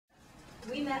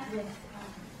we met with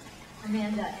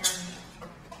Amanda and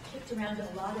kicked around a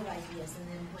lot of ideas and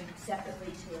then went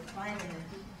separately to apply them.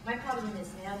 And my problem is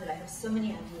now that I have so many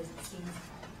ideas, it seems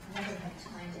I never have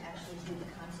time to actually do the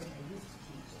content I used to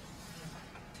teach.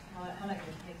 How am I going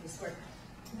to make this work?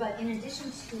 But in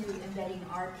addition to embedding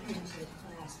art into the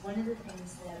class, one of the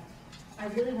things that I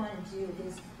really want to do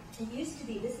is, it used to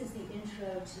be, this is the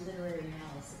intro to literary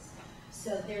analysis.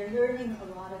 So they're learning a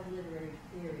lot of literary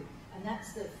theory, and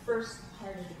that's the first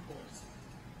part of the course.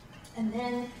 And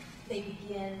then they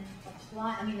begin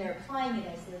they're applying it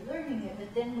as they're learning it,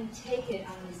 but then we take it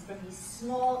on from these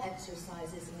small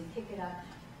exercises and we pick it up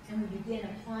and we begin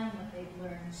applying what they've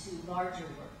learned to larger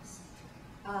works.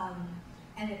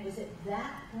 And it was at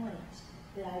that point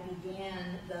that I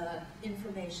began the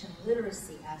information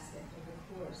literacy aspect of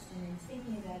the course. And in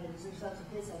thinking about it as a result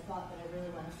of this, I thought that I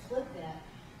really want to flip that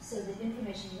so that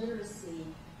information literacy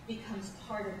becomes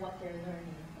part of what they're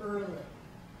learning early.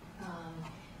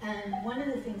 And one of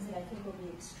the things that I think will be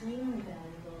extremely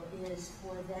valuable is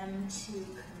for them to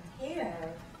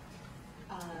compare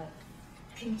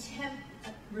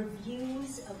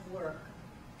reviews of work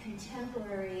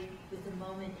contemporary with the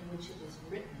moment in which it was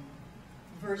written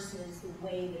versus the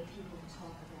way that people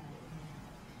talk about it now.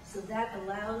 So that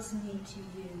allows me to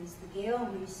use the Gale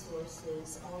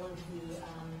resources, all of the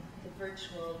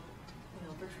virtual,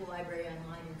 virtual library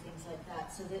online and things like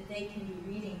that, so that they can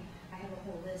be reading. I have a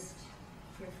whole list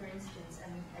here, for instance.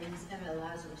 I use Emma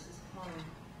Lazarus's poem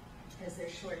as their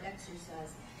short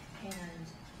exercise, and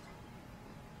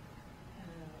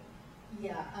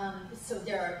so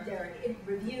there are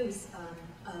reviews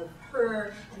of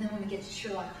her, and then when we get to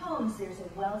Sherlock Holmes, there's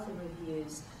a wealth of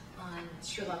reviews on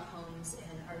Sherlock Holmes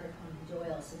and Arthur Conan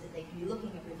Doyle, so that they can be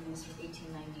looking at reviews from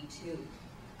 1892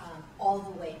 all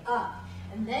the way up.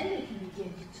 And then we can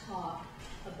begin to talk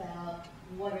about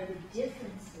what are the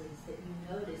differences that you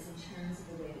notice in terms of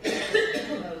the way that they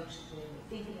approach, the way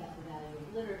they think about the value of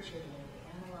literature, the way they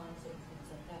analyze it, things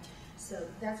like that. So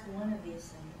that's one of the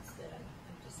assignments that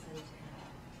I've decided to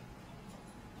have.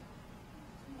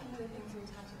 One of the things we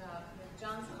talked about with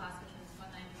John's class, which was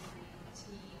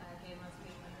 193T, Gay and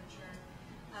Lesbian Literature,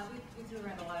 we threw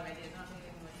around a lot of ideas, not many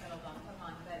of them were settled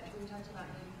upon, but we talked about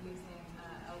maybe using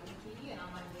a wiki, an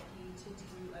online wiki, to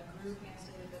do a group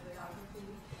annotated bibliography.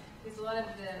 Because a lot of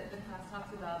the class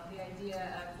talks about the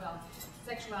idea of, well,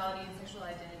 sexuality and sexual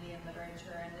identity in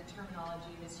literature and the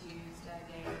terminology that's used,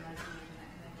 gay and lesbian and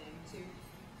that kind of thing, to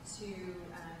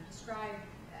describe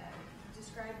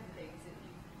the things that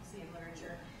you see in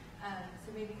literature.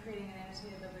 So maybe creating an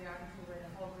annotated bibliography where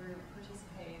the whole group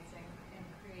participates and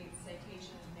creates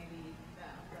citations, maybe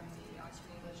from the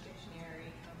Oxford English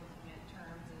Dictionary, looking at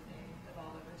terms as they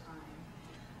evolve over time,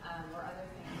 or other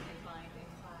things that they find in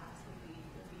class would be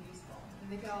useful.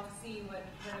 And they could all see what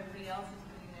everybody else is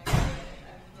putting there,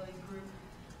 a really group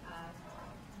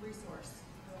resource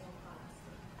for the whole class.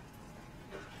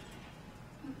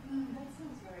 That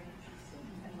sounds very interesting.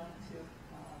 I'd like to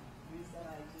use that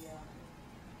idea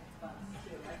in class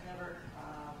too. I've never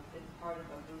been part of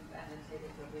a group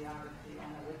annotated bibliography on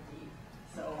a wiki,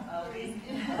 so I'll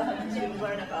to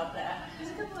learn about that.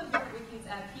 There's a couple of different wikis.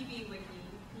 PB Wiki,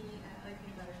 I like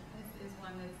the better, is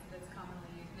one that's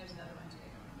commonly used. There's another one too.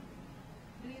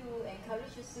 Do you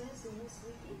encourage your students to use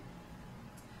wiki?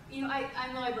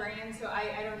 I'm a librarian, so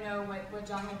I don't know what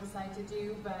John will decide to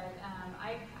do, but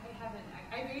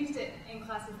I've used it in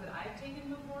classes that I've taken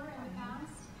before in the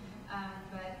past,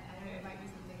 but I don't know, it might be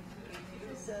something that we do.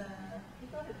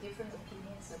 People have different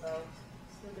opinions about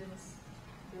students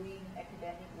doing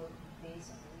academic work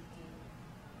based on wiki.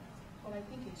 Well, I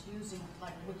think it's using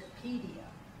like Wikipedia,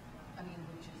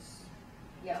 which is,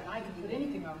 yeah, I can put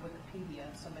anything on Wikipedia,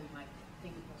 somebody might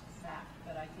think it was a fact,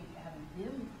 but I think having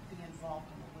them be involved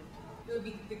in the wiki. It would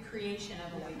be the creation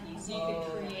of a wiki, so you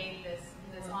could create this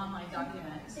online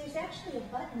document. There's actually a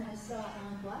button I saw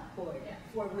on Blackboard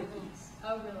for wikis.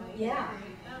 Oh, really? Yeah.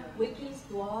 Wikis,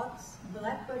 blogs.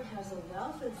 Blackboard has a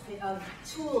wealth of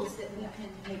tools that we can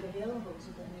make available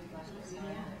to the new Blackboard.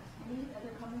 Any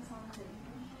other comments on the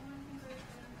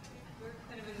We're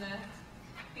kind of in the